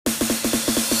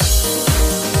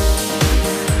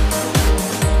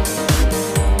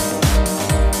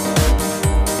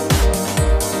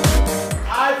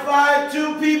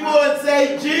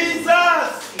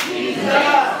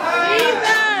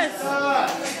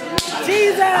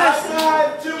High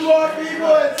five 2 more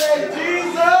people and say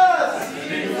Jesus.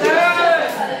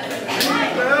 Jesus.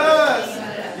 Jesus.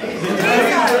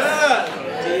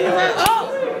 Oh,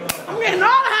 I'm getting all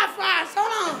the high fives.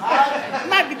 Hold on. It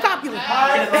might be popular.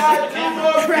 High five 2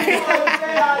 more people and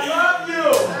say I love you.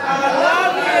 I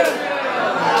love you.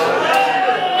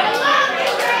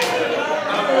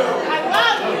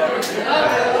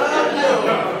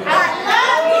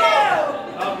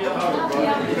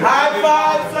 High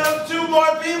five some 2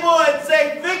 more people and say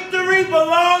victory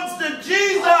belongs to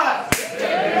Jesus.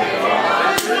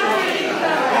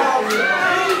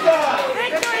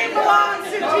 Victory belongs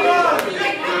to Jesus.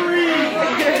 Victory.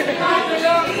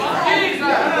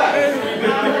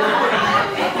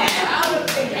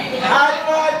 High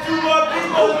five 2 more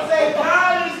people and say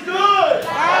God is good.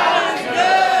 God is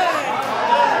good.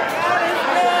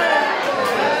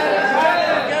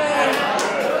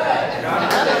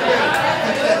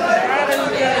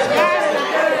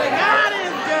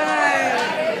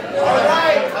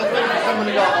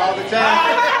 All the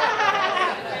time.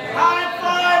 High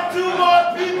five 2 more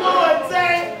people and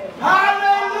say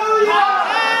hallelujah.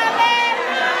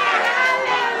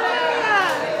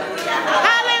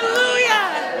 Hallelujah.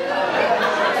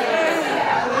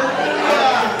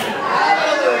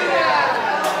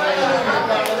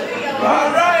 All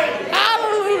right.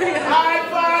 Hallelujah. High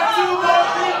five 2 more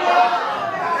people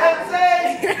and say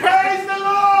praise the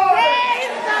Lord.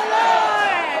 Praise the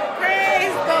Lord.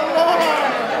 Praise the Lord.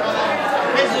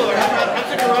 Praise the Lord. I'm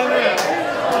sick of running around.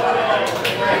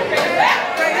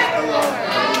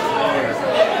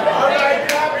 All right,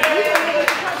 clap your hands.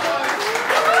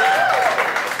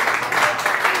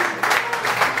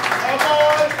 Come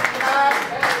on, clap.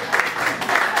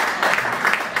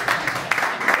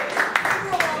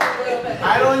 I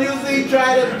don't usually try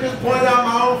to just point out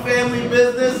my own family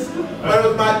business, but it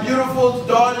was my beautiful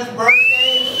daughter's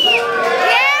birthday.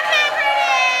 Yeah,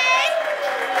 Liberty.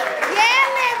 Yeah,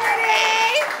 Liberty.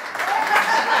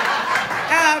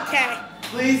 Okay.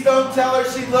 Please don't tell her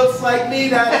she looks like me.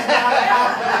 That is not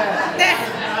happening.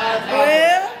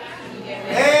 Well,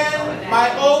 And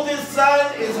my oldest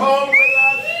son is home with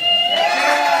us.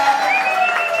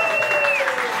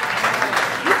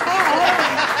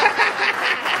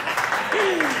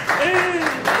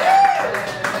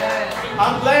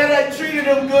 I'm glad I treated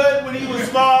him good when he was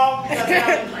small. Remember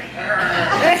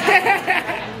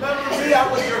me, I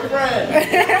was your friend.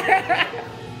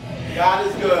 God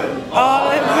is good. all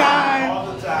the time.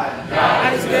 All the time.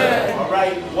 God is good. All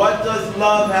right, what does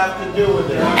love have to do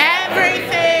with it?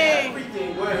 Everything.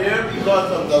 Everything. We're here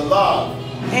because of the love.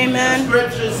 Amen.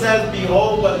 Scripture says,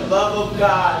 behold the love of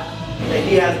God that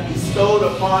he has bestowed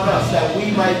upon us, that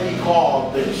we might be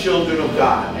called the children of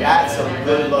God. That's some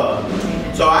good love.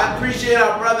 So I appreciate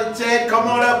our brother Ted. Come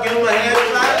on up, give him a hand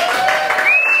clap.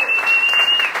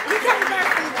 You coming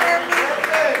back from Germany?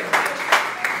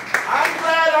 I'm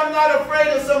glad I'm not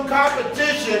afraid of some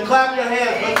competition. Clap your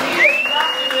hands. But he is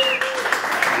knocking it.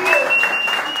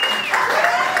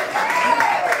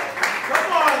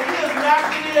 Come on, he is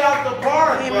knocking it out the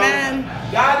park, bro. Amen.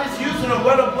 God is using them.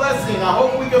 What a blessing. I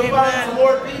hope we can find some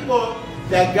more people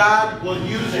that God will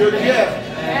use your gift.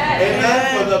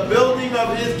 Amen. For the building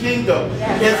of his kingdom.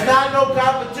 It's not no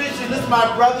competition. This is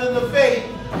my brother in the faith.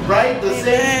 Right? The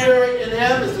same spirit in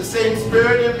him is the same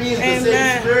spirit in me. It's the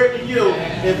same spirit in you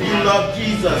if you love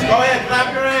Jesus. Go ahead,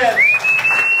 clap your hands.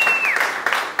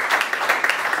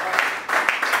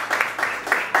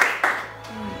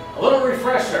 A little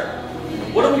refresher.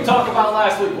 What did we talk about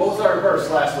last week? What was our verse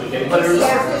last week? Anybody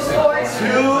remember?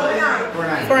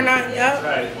 4:9. Yep.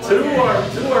 Right. Two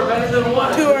are better than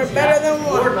one. 2 are better than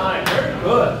 1. 4:9. Very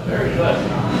good. Very good.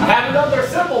 I have another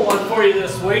simple one for you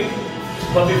this week.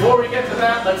 But before we get to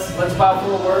that, let's bow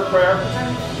for a word of prayer.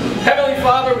 Heavenly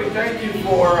Father, we thank you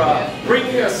for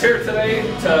bringing us here today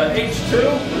to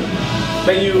H2.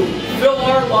 May you fill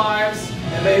our lives,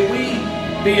 and may we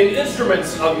be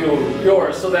instruments of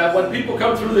yours, so that when people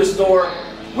come through this door,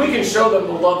 we can show them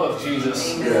the love of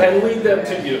Jesus and lead them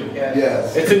to you.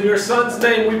 Yes. It's in your Son's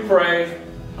name we pray.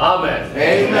 Amen.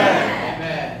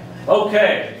 Amen.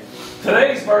 Okay.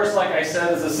 Today's verse, like I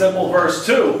said, is a simple verse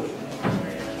 2.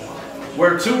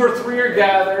 Where 2 or 3 are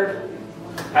gathered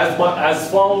as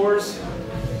followers,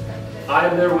 I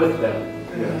am there with them.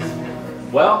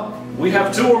 Yes. Well, we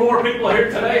have 2 or more people here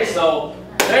today, so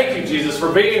thank you, Jesus,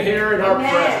 for being here in our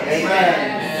presence.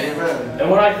 Amen. Amen. And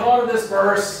when I thought of this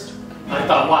verse, I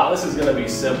thought, wow, this is going to be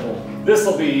simple. This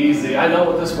will be easy. I know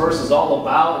what this verse is all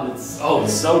about, and it's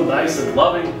so nice and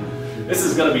loving. This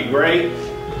is going to be great.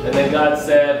 And then God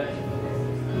said,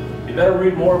 you better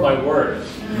read more of my word.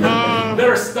 You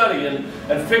better study and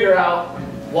figure out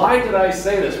why did I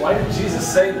say this? Why did Jesus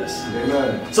say this?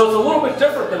 Amen. So it's a little bit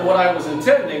different than what I was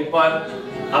intending, but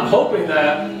I'm hoping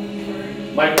that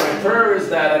my prayer is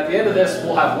that at the end of this,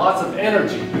 we'll have lots of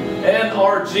energy.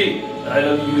 NRG. I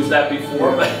know you used that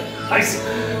before, but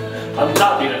I'm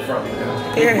copying it from you.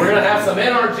 We're going to have some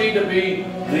NRG to be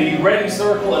the ready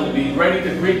circle and to be ready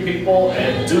to greet people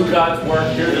and do God's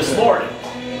work here this morning.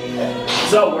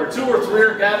 So where 2 or 3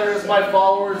 are gathered as my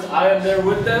followers, I am there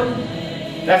with them.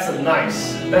 That's a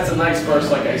nice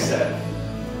verse, like I said.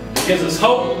 It gives us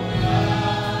hope,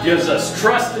 gives us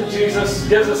trust in Jesus,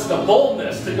 gives us the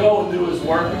boldness to go and do His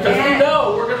work because we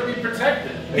know we're going to be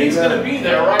protected. He's going to be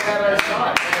there right at our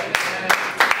side.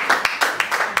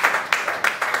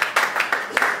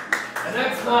 And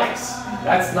that's nice.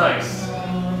 That's nice.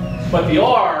 But the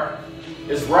R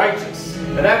is righteous.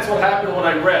 And that's what happened when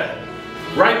I read.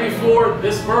 Right before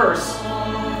this verse,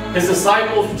 His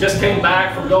disciples just came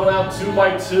back from going out 2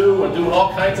 by 2 and doing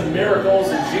all kinds of miracles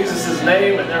in Jesus'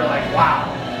 name, and they're like, wow,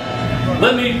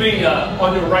 let me be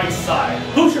on your right side.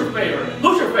 Who's your favorite?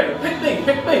 Who's your favorite? Pick me,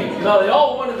 pick me. You know, they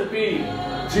all wanted to be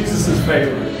Jesus'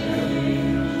 favorite.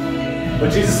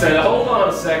 But Jesus said, hold on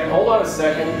a second.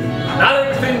 Not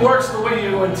everything works the way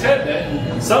you intend it.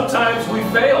 And sometimes we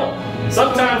fail.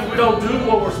 Sometimes we don't do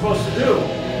what we're supposed to do.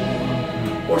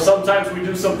 Or sometimes we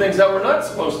do some things that we're not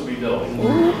supposed to be doing.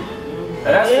 And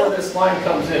that's where this line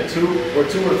comes in. Where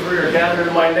 2 or 3 are gathered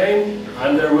in my name,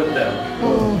 I'm there with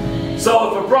them.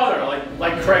 So if a brother,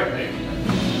 like Craig maybe,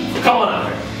 come on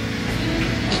out here.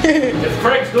 If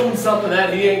Craig's doing something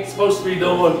that he ain't supposed to be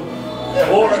doing,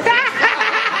 or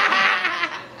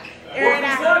if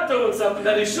he's not doing something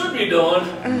that he should be doing,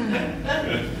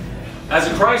 as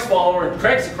a Christ follower, and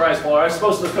Craig's a Christ follower, I'm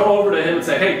supposed to come over to him and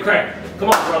say, hey, Craig, come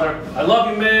on, brother. I love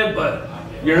you, man, but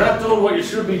you're not doing what you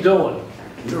should be doing.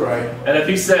 You're right. And if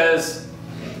he says,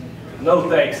 no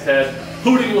thanks, Ted.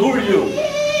 Who are you?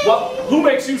 Who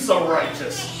makes you so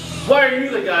righteous? Why are you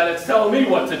the guy that's telling me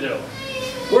what to do?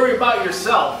 Worry about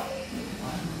yourself.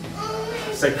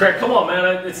 Say, Craig, come on,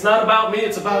 man. It's not about me.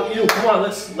 It's about you. Come on,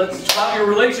 let's about your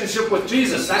relationship with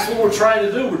Jesus. That's what we're trying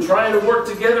to do. We're trying to work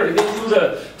together to get you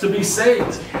to be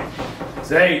saved.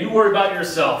 Say, hey, you worry about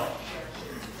yourself.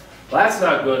 Well, that's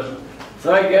not good.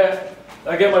 So I get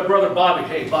my brother Bobby.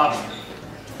 Hey, Bobby.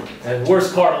 And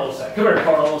where's Carlos at? Come here,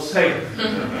 Carlos. Hey,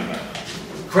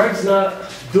 Craig's not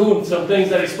doing some things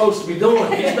that he's supposed to be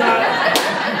doing. He's not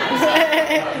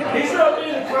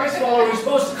being a Christ follower. He's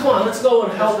supposed to, come on, let's go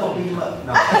and help him.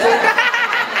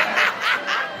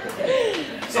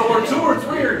 So where 2 or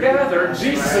 3 are gathered,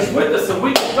 Jesus is with us, and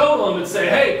we can go to him and say,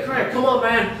 hey, Craig, come on,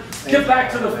 man. Get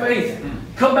back to the faith.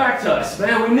 Come back to us,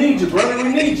 man. We need you, brother. We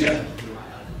need you.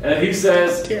 And he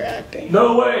says,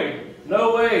 no way.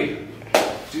 No way.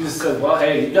 Jesus said, well,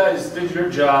 hey, you guys did your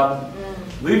job.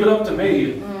 Leave it up to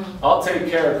me. I'll take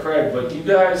care of Craig, but you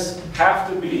guys have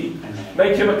to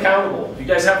make him accountable. You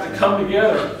guys have to come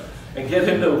together and get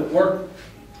him to work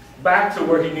back to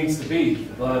where he needs to be.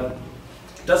 But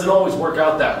it doesn't always work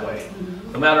out that way.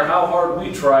 No matter how hard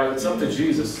we try, it's up to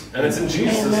Jesus. And it's in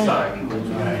Jesus' time.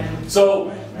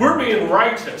 So we're being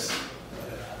righteous.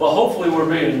 But hopefully we're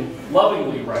being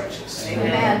lovingly righteous.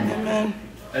 Amen.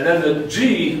 And then the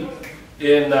G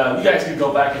in, you guys can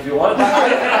go back if you want.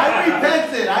 I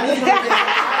repented. I just want to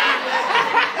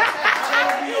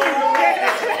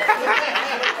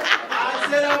I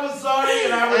said I was sorry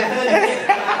and I repented.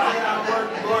 I said I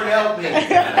worked. Lord help me. I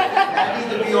need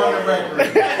to be on the record.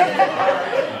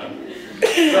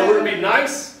 So we're going to be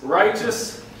nice,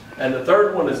 righteous, and the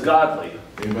third one is godly.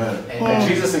 Amen. And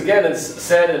Jesus again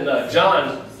said in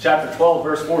John chapter 12,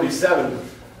 verse 47,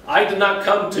 I did not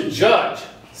come to judge.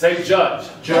 Say judge.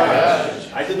 Judge.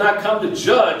 I did not come to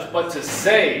judge, but to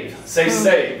save. Say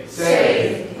save.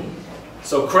 Save.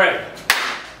 So Craig,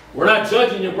 we're not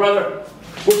judging you, brother.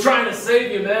 We're trying to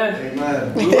save you, man.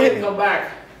 Amen. We want you to come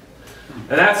back.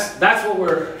 And that's what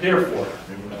we're here for.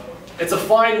 It's a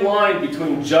fine line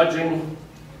between judging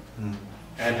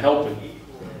and helping.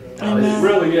 It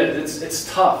really is. It's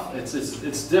tough.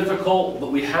 It's difficult,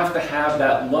 but we have to have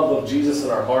that love of Jesus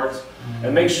in our hearts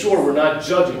and make sure we're not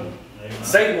judging.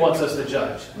 Satan wants us to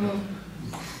judge,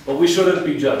 but we shouldn't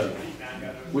be judging.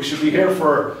 We should be here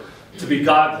to be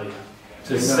godly,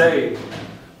 to save,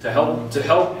 to help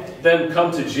them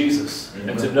come to Jesus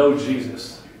and to know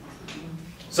Jesus.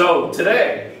 So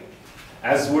today,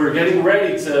 as we're getting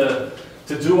ready to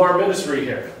do our ministry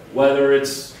here, whether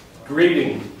it's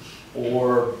greeting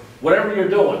or whatever you're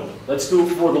doing, let's do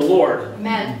it for the Lord.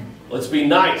 Amen. Let's be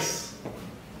nice.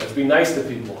 Let's be nice to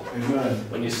people. Amen.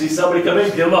 When you see somebody come in,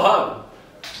 give them a hug.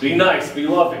 Be nice, be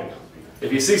loving.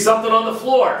 If you see something on the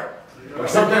floor or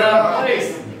something out of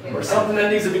place, or something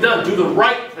that needs to be done, do the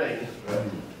right thing.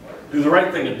 Do the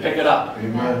right thing and pick it up.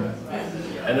 Amen.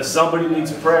 And if somebody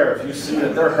needs prayer, if you see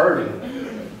that they're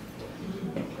hurting,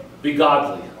 be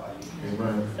godly.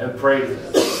 Amen. And pray to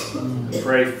them. And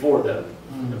pray for them.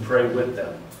 And pray with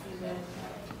them.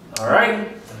 All right?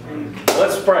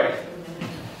 Let's pray.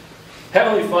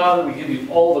 Heavenly Father, we give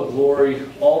you all the glory,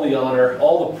 all the honor,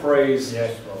 all the praise.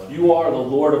 Yes, Lord. You are the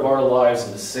Lord of our lives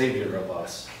and the Savior of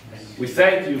us. We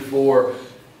thank you for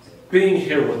being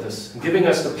here with us, and giving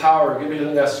us the power,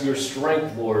 giving us your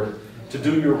strength, Lord, to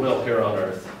do your will here on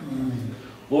earth.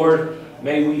 Lord,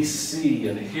 may we see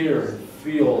and hear and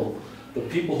feel the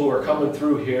people who are coming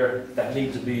through here that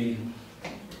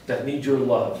need your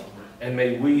love. And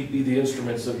may we be the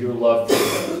instruments of your love for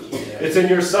them. It's in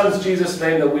your Son's Jesus'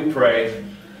 name that we pray.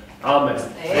 Amen.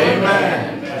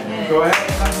 Amen. Go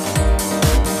ahead.